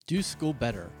Do School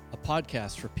Better, a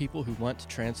podcast for people who want to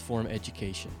transform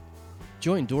education.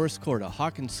 Join Doris Korda,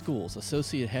 Hawken School's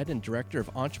Associate Head and Director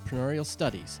of Entrepreneurial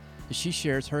Studies, as she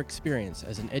shares her experience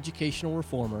as an educational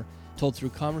reformer told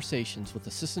through conversations with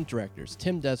Assistant Directors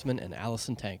Tim Desmond and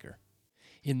Alison Tanker.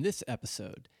 In this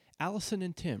episode, Alison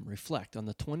and Tim reflect on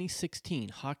the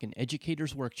 2016 Hawken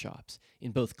Educators Workshops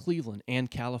in both Cleveland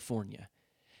and California.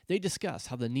 They discuss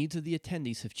how the needs of the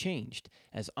attendees have changed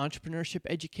as entrepreneurship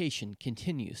education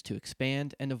continues to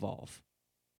expand and evolve.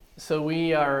 So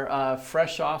we are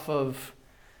fresh off of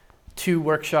two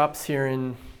workshops here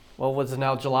in, was it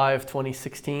now July of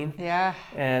 2016? Yeah.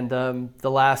 And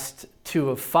the last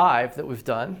two of five that we've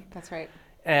done. That's right.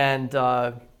 And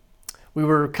we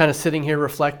were kind of sitting here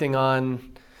reflecting on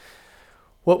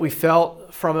what we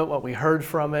felt from it, what we heard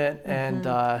from it, and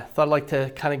thought I'd like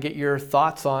to kind of get your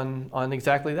thoughts on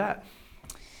exactly that.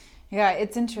 Yeah,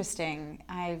 it's interesting.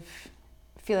 I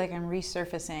feel like I'm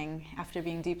resurfacing after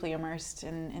being deeply immersed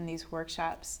in these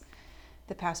workshops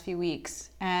the past few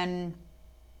weeks. And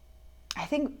I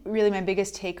think really my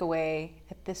biggest takeaway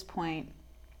at this point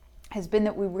has been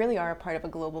that we really are a part of a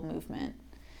global movement.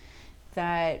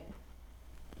 That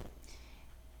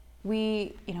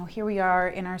here we are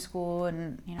in our school,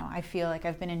 and I feel like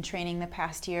I've been in training the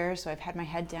past year, so I've had my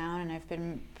head down, and I've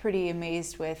been pretty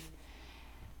amazed with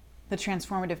the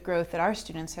transformative growth that our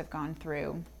students have gone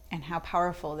through and how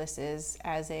powerful this is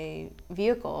as a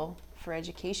vehicle for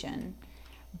education.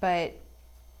 But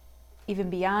even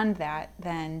beyond that,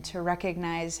 then to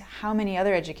recognize how many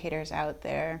other educators out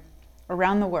there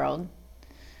around the world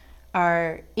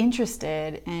are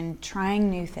interested in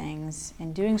trying new things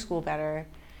and doing school better,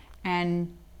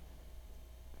 and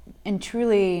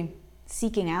truly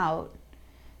seeking out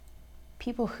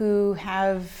people who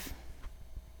have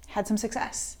had some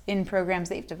success in programs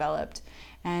they've developed,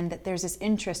 and that there's this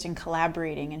interest in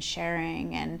collaborating and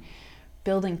sharing and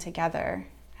building together.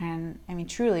 And I mean,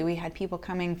 truly, we had people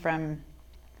coming from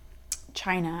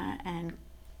China and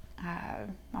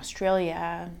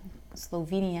Australia,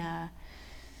 Slovenia,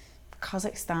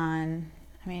 Kazakhstan,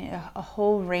 I mean, a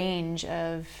whole range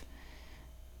of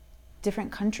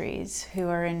different countries who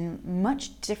are in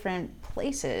much different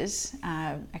places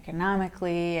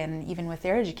economically and even with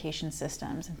their education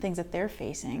systems and things that they're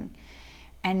facing.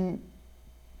 And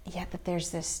yet that there's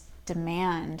this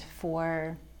demand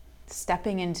for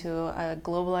stepping into a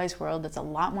globalized world that's a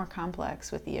lot more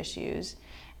complex with the issues,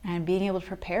 and being able to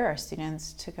prepare our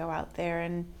students to go out there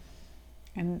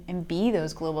and be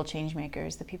those global change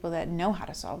makers, the people that know how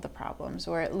to solve the problems,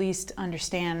 or at least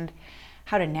understand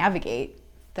how to navigate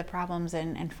the problems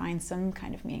and find some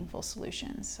kind of meaningful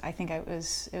solutions. I think it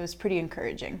was pretty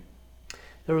encouraging.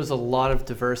 There was a lot of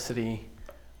diversity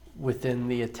within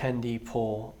the attendee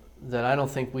pool that I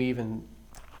don't think we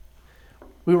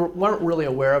weren't really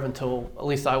aware of until, at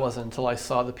least I wasn't, until I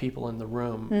saw the people in the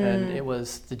room. And it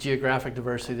was the geographic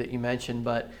diversity that you mentioned,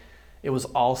 but it was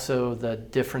also the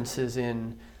differences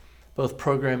in both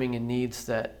programming and needs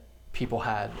that people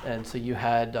had. And so you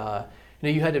had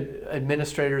you had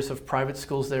administrators of private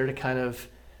schools there to kind of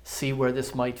see where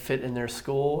this might fit in their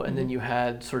school, and then you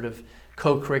had sort of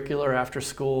co-curricular after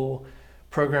school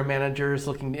program managers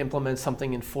looking to implement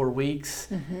something in 4 weeks.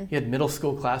 You had middle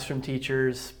school classroom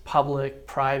teachers, public,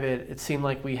 private. It seemed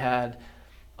like we had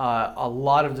a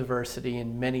lot of diversity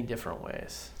in many different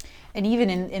ways. And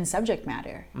even in subject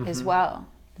matter as well.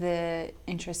 The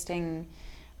interesting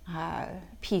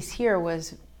piece here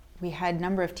was we had a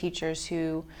number of teachers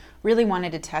who really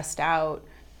wanted to test out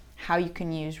how you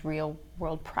can use real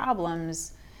world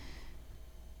problems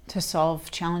to solve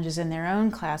challenges in their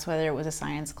own class, whether it was a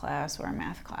science class or a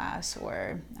math class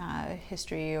or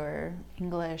history or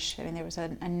English. I mean, there was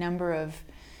a number of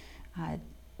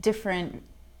different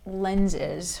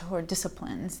lenses or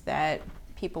disciplines that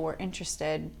people were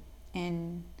interested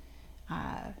in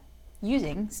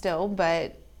using still,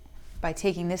 but by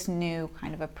taking this new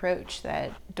kind of approach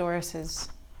that Doris has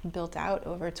built out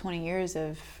over 20 years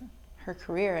of her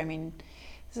career. I mean,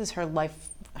 this is her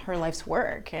life's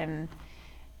work, and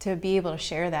to be able to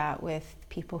share that with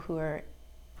people who are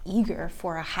eager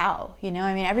for a how. I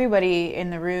mean, everybody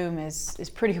in the room is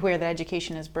pretty aware that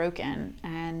education is broken,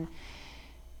 and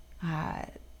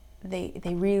they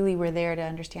really were there to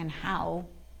understand how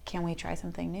can we try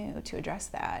something new to address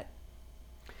that.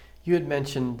 You had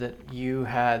mentioned that you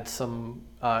had some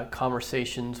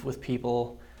conversations with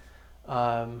people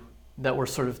that were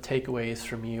sort of takeaways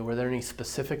from you. Were there any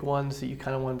specific ones that you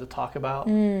kind of wanted to talk about?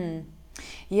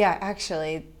 Yeah,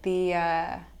 actually,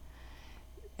 there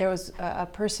was a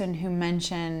person who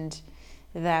mentioned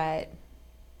that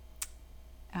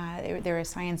they were a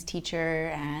science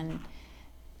teacher, and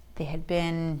they had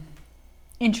been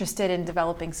interested in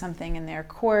developing something in their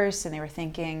course, and they were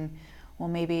thinking, well,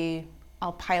 maybe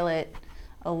I'll pilot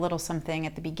a little something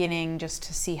at the beginning just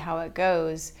to see how it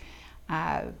goes,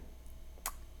 and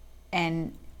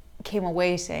came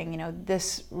away saying,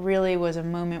 this really was a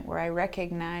moment where I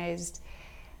recognized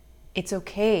it's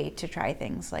okay to try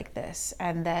things like this,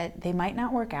 and that they might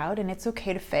not work out, and it's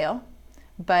okay to fail.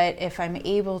 But if I'm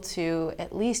able to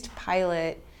at least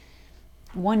pilot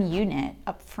one unit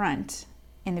up front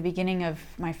in the beginning of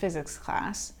my physics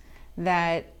class,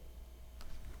 that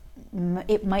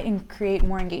it might create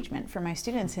more engagement for my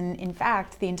students. And in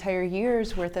fact, the entire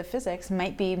year's worth of physics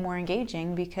might be more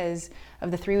engaging because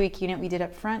of the 3-week unit we did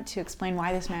up front to explain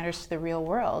why this matters to the real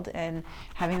world, and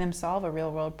having them solve a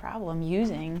real world problem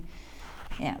using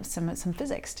some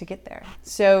physics to get there.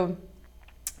 So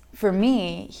for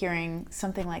me, hearing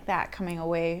something like that coming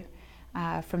away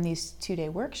from these 2-day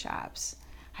workshops,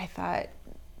 I thought,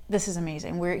 this is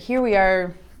amazing. We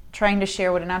are trying to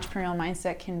share what an entrepreneurial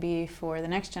mindset can be for the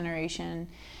next generation,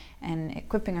 and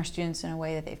equipping our students in a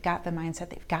way that they've got the mindset,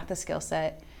 they've got the skill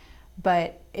set.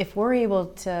 But if we're able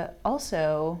to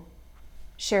also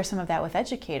share some of that with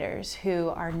educators who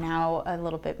are now a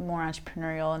little bit more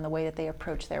entrepreneurial in the way that they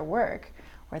approach their work,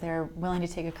 where they're willing to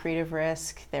take a creative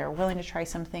risk, they're willing to try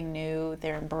something new,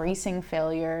 they're embracing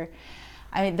failure.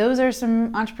 Those are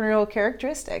some entrepreneurial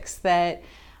characteristics that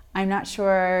I'm not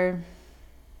sure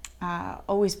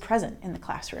always present in the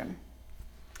classroom.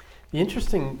 The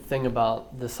interesting thing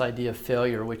about this idea of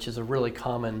failure, which is a really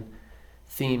common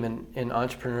theme in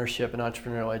entrepreneurship and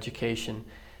entrepreneurial education,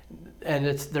 and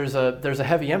there's a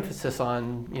heavy emphasis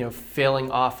on failing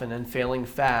often and failing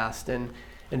fast, and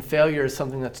failure is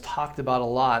something that's talked about a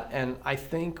lot. And I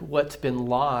think what's been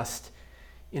lost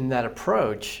in that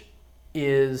approach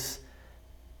is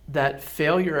that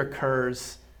failure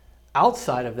occurs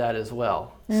outside of that as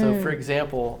well. So for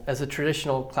example, as a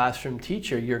traditional classroom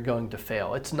teacher, you're going to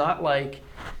fail. It's not like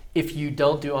if you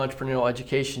don't do entrepreneurial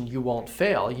education, you won't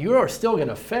fail. You are still going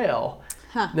to fail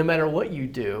no matter what you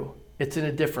do. It's in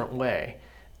a different way.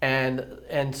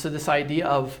 And so this idea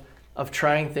of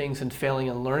trying things and failing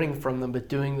and learning from them, but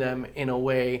doing them in a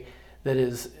way that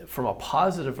is from a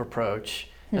positive approach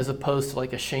as opposed to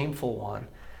like a shameful one.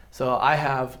 So I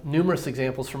have numerous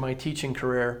examples from my teaching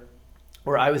career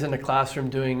where I was in a classroom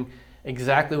doing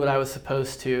exactly what I was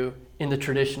supposed to in the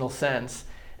traditional sense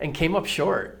and came up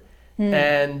short.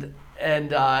 And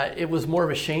it was more of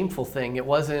a shameful thing. It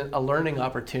wasn't a learning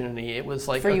opportunity. It was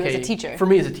like, for you as a teacher. For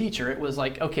me as a teacher, it was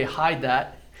like, okay, hide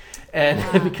that.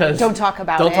 And because don't talk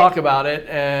about it.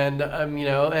 And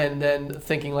and then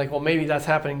thinking like, well, maybe that's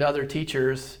happening to other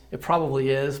teachers. It probably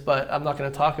is, but I'm not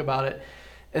going to talk about it.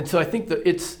 And so I think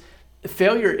that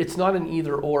failure, it's not an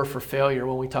either or for failure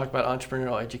when we talk about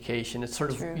entrepreneurial education. It's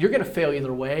sort of, you're going to fail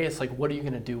either way. It's like, what are you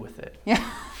going to do with it? Yeah.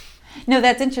 No,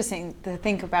 that's interesting to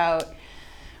think about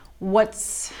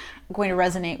what's going to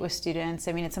resonate with students.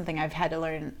 I mean, it's something I've had to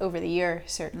learn over the year,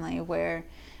 certainly, where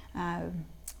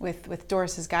with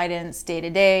Doris's guidance day to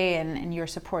day and your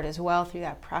support as well through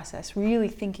that process, really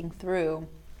thinking through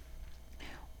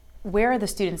where are the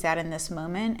students at in this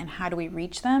moment and how do we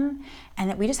reach them, and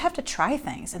that we just have to try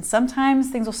things, and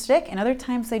sometimes things will stick and other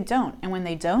times they don't, and when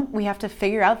they don't, we have to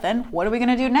figure out then what are we going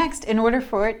to do next in order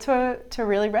for it to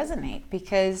really resonate,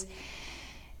 because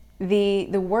the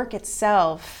work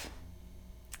itself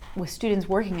with students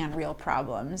working on real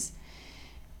problems,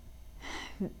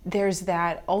 there's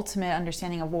that ultimate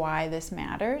understanding of why this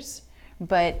matters.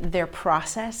 But their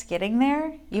process getting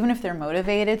there, even if they're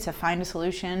motivated to find a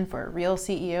solution for a real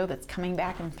CEO that's coming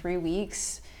back in 3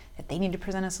 weeks that they need to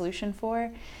present a solution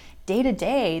for, day to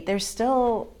day, there's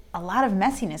still a lot of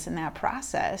messiness in that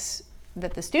process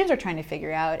that the students are trying to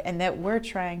figure out and that we're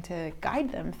trying to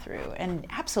guide them through. And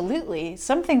absolutely,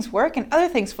 some things work and other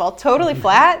things fall totally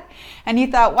flat. And you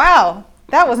thought, wow,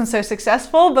 that wasn't so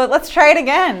successful, but let's try it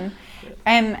again.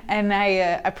 And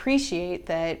I appreciate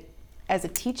that as a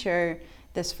teacher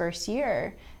this first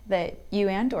year, that you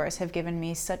and Doris have given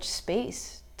me such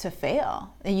space to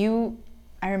fail.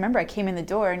 I remember I came in the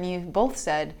door and you both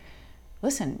said,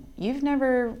 listen, you've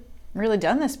never really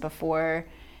done this before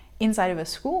inside of a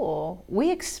school.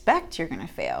 We expect you're gonna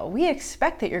fail. We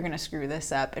expect that you're gonna screw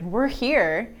this up, and we're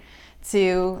here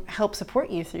to help support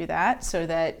you through that so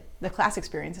that the class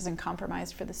experience isn't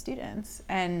compromised for the students.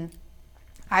 And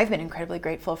I've been incredibly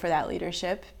grateful for that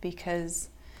leadership, because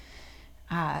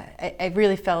I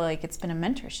really felt like it's been a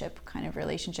mentorship kind of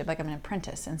relationship, like I'm an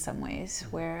apprentice in some ways,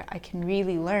 where I can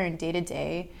really learn day to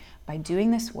day by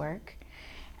doing this work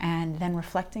and then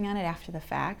reflecting on it after the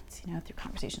fact, through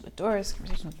conversations with Doris,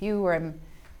 conversations with you, where I'm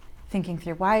thinking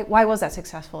through why was that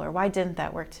successful, or why didn't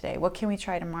that work today? What can we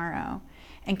try tomorrow?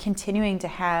 And continuing to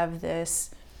have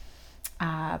this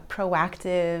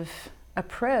proactive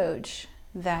approach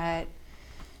that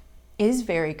is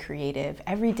very creative.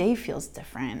 Every day feels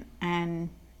different. And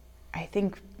I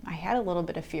think I had a little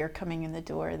bit of fear coming in the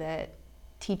door that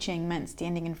teaching meant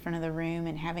standing in front of the room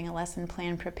and having a lesson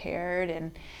plan prepared,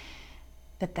 and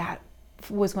that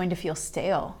was going to feel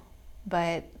stale.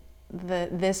 But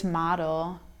this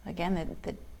model, again,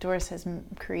 that Doris has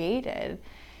created,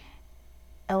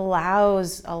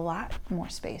 allows a lot more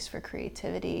space for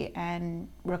creativity and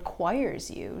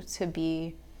requires you to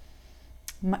be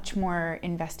much more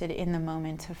invested in the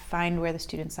moment, to find where the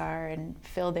students are and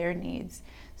fill their needs,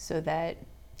 so that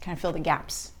kind of fill the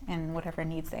gaps in whatever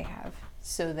needs they have,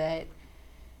 so that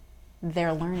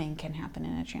their learning can happen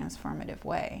in a transformative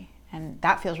way. And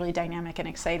that feels really dynamic and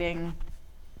exciting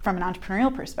from an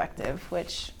entrepreneurial perspective,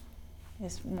 which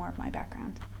is more of my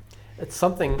background. It's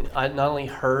something I not only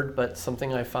heard, but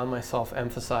something I found myself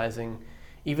emphasizing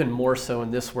even more so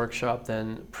in this workshop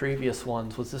than previous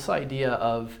ones, was this idea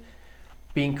of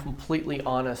being completely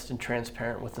honest and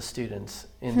transparent with the students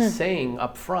in saying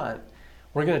up front,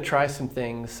 we're going to try some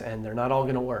things and they're not all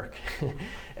going to work.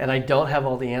 And I don't have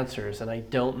all the answers, and I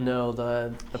don't know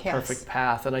the perfect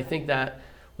path. And I think that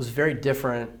was very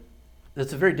different.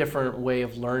 That's a very different way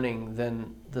of learning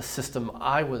than the system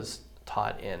I was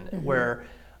taught in, where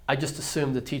I just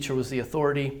assumed the teacher was the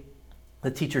authority.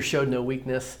 The teacher showed no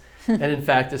weakness. And in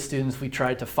fact, as students, we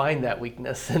tried to find that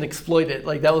weakness and exploit it.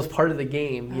 Like, that was part of the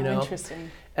game, you know?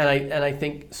 Interesting. And I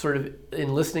think sort of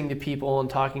in listening to people and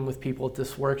talking with people at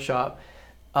this workshop,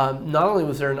 not only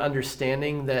was there an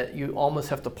understanding that you almost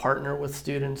have to partner with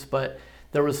students, but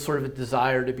there was sort of a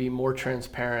desire to be more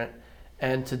transparent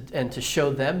and to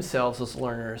show themselves as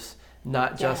learners,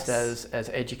 not just as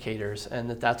educators,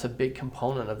 and that's a big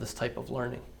component of this type of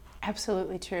learning.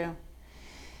 Absolutely true.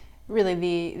 Really,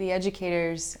 the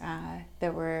educators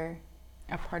that were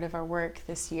a part of our work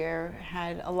this year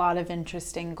had a lot of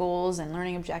interesting goals and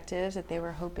learning objectives that they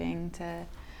were hoping to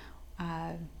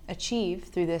achieve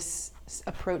through this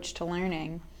approach to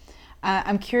learning.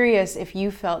 I'm curious if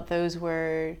you felt those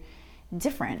were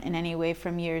different in any way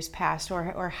from years past,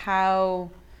 or how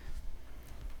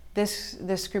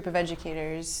this group of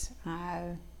educators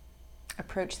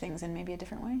approach things in maybe a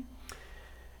different way.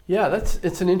 Yeah,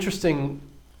 it's an interesting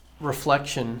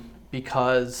reflection,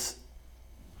 because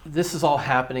this is all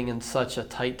happening in such a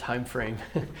tight time frame.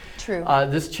 True.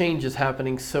 This change is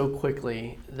happening so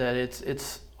quickly that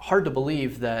it's hard to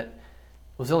believe that it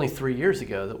was only 3 years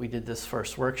ago that we did this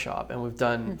first workshop, and we've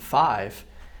done 5.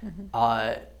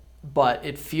 But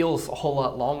it feels a whole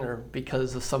lot longer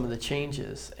because of some of the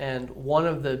changes. And one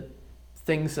of the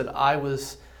things that I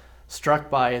was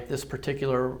struck by at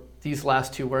these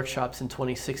last 2 workshops in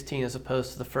 2016 as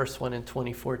opposed to the first one in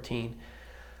 2014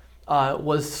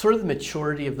 was sort of the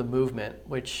maturity of the movement,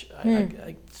 which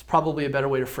it's probably a better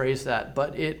way to phrase that.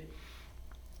 But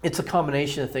it's a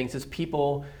combination of things. It's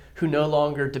people who no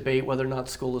longer debate whether or not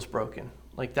school is broken.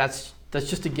 Like, that's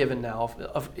just a given now.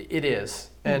 It is,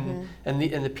 and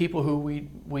the people who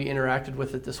we interacted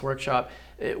with at this workshop,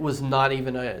 it was not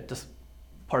even just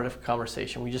part of a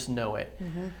conversation. We just know it.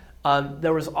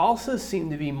 There was also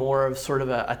seemed to be more of sort of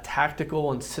a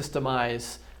tactical and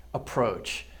systemized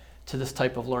approach to this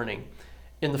type of learning.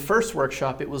 In the first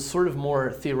workshop, it was sort of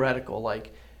more theoretical,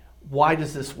 like, why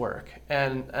does this work?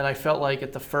 And I felt like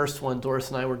at the first one, Doris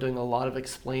and I were doing a lot of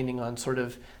explaining on sort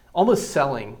of almost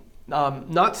selling.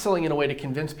 Not selling in a way to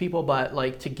convince people, but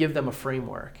like to give them a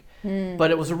framework.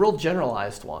 But it was a real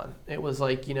generalized one. It was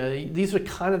like, these are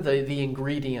kind of the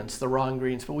ingredients, the raw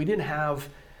ingredients, but we didn't have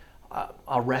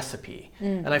a recipe.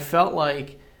 And I felt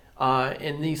like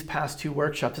in these past 2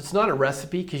 workshops, it's not a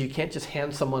recipe, because you can't just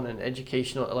hand someone an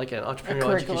educational, like an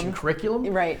entrepreneurial education curriculum.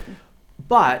 Right.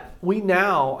 But we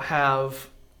now have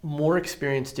more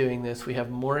experience doing this. We have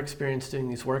more experience doing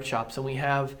these workshops, and we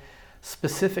have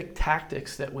specific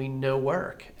tactics that we know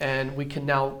work, and we can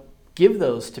now give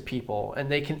those to people and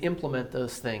they can implement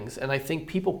those things. And I think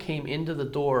people came into the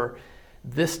door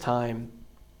this time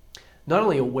not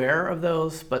only aware of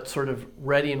those, but sort of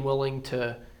ready and willing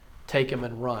to take them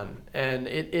and run. And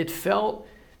it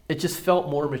just felt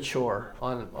more mature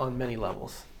on many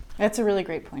levels. That's a really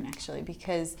great point, actually,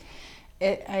 because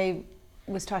I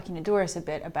was talking to Doris a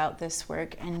bit about this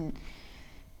work, and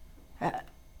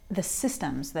the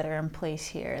systems that are in place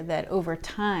here that over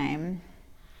time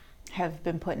have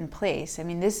been put in place. I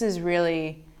mean,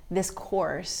 this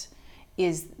course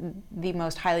is the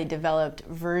most highly developed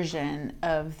version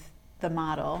of the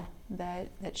model that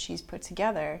she's put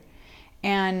together.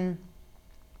 And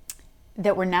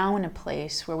that we're now in a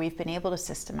place where we've been able to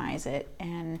systemize it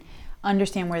and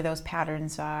understand where those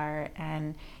patterns are,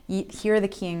 and here are the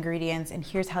key ingredients, and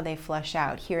here's how they flesh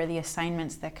out. Here are the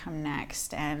assignments that come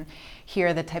next, and here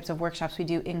are the types of workshops we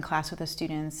do in class with the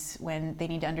students when they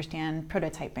need to understand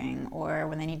prototyping, or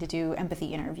when they need to do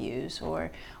empathy interviews, or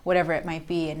whatever it might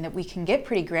be, and that we can get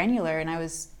pretty granular. And I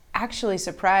was actually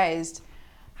surprised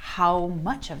how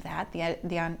much of that the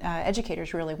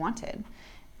educators really wanted.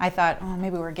 I thought, oh,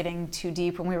 maybe we're getting too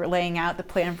deep. When we were laying out the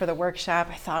plan for the workshop,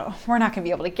 I thought, oh, we're not going to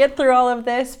be able to get through all of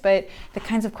this. But the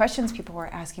kinds of questions people were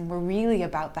asking were really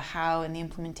about the how and the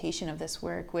implementation of this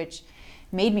work, which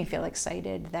made me feel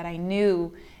excited that I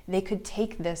knew they could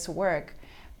take this work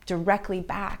directly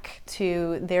back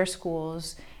to their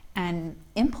schools and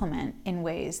implement in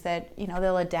ways that,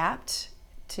 they'll adapt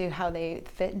to how they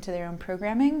fit into their own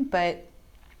programming, but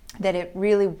that it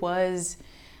really was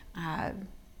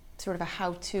sort of a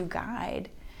how-to guide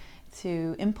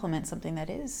to implement something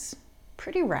that is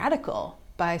pretty radical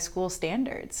by school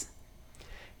standards.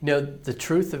 The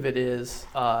truth of it is,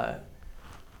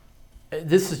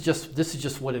 this is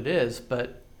just what it is,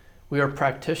 but we are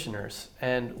practitioners,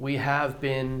 and we have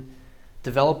been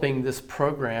developing this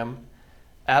program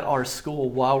at our school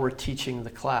while we're teaching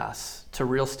the class to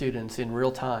real students in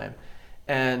real time.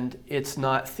 And it's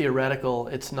not theoretical,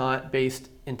 it's not based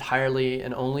entirely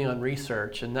and only on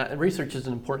research, and that research is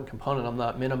an important component. I'm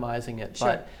not minimizing it. Sure.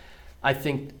 But I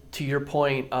think to your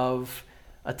point of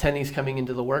attendees coming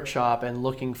into the workshop and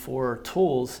looking for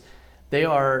tools, they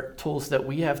are tools that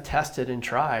we have tested and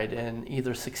tried and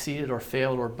either succeeded or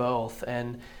failed or both,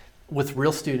 and with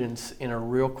real students in a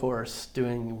real course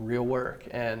doing real work.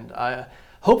 And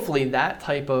hopefully that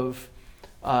type of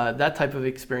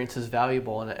experience is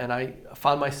valuable, and I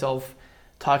found myself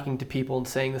talking to people and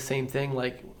saying the same thing,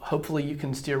 like, hopefully you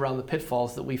can steer around the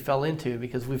pitfalls that we fell into,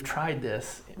 because we've tried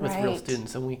this with real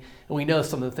students, and we know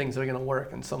some of the things that are going to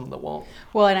work and some that won't.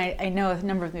 Well, and I know a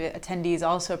number of the attendees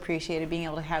also appreciated being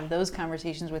able to have those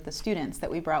conversations with the students that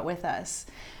we brought with us,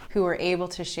 who were able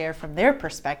to share from their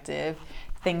perspective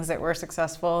things that were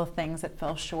successful, things that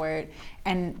fell short,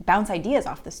 and bounce ideas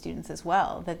off the students as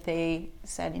well, that they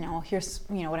said, here's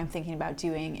what I'm thinking about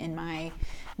doing in my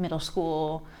middle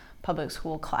school public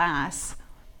school class.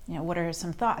 What are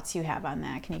some thoughts you have on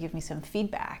that? Can you give me some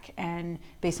feedback? And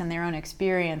based on their own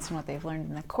experience and what they've learned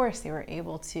in the course, they were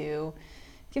able to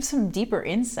give some deeper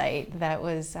insight that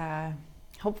was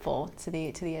helpful to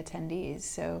the attendees.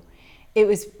 So it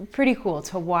was pretty cool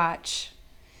to watch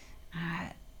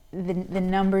the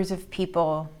numbers of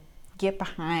people get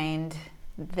behind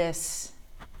this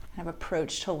kind of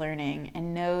approach to learning,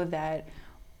 and know that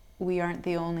we aren't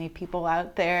the only people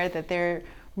out there, that there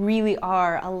really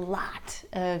are a lot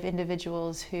of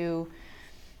individuals who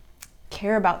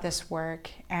care about this work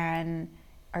and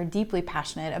are deeply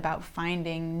passionate about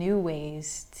finding new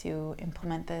ways to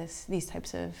implement these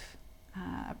types of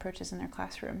approaches in their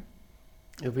classroom.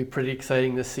 It'll be pretty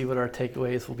exciting to see what our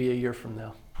takeaways will be a year from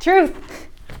now. Truth!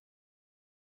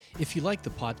 If you like the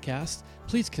podcast,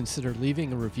 please consider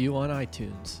leaving a review on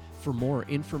iTunes. For more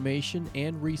information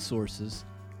and resources,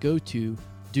 go to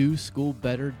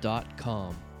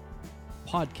DoSchoolBetter.com.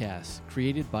 Podcasts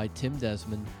created by Tim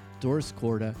Desmond, Doris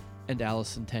Korda, and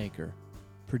Alison Tanker.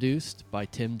 Produced by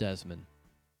Tim Desmond.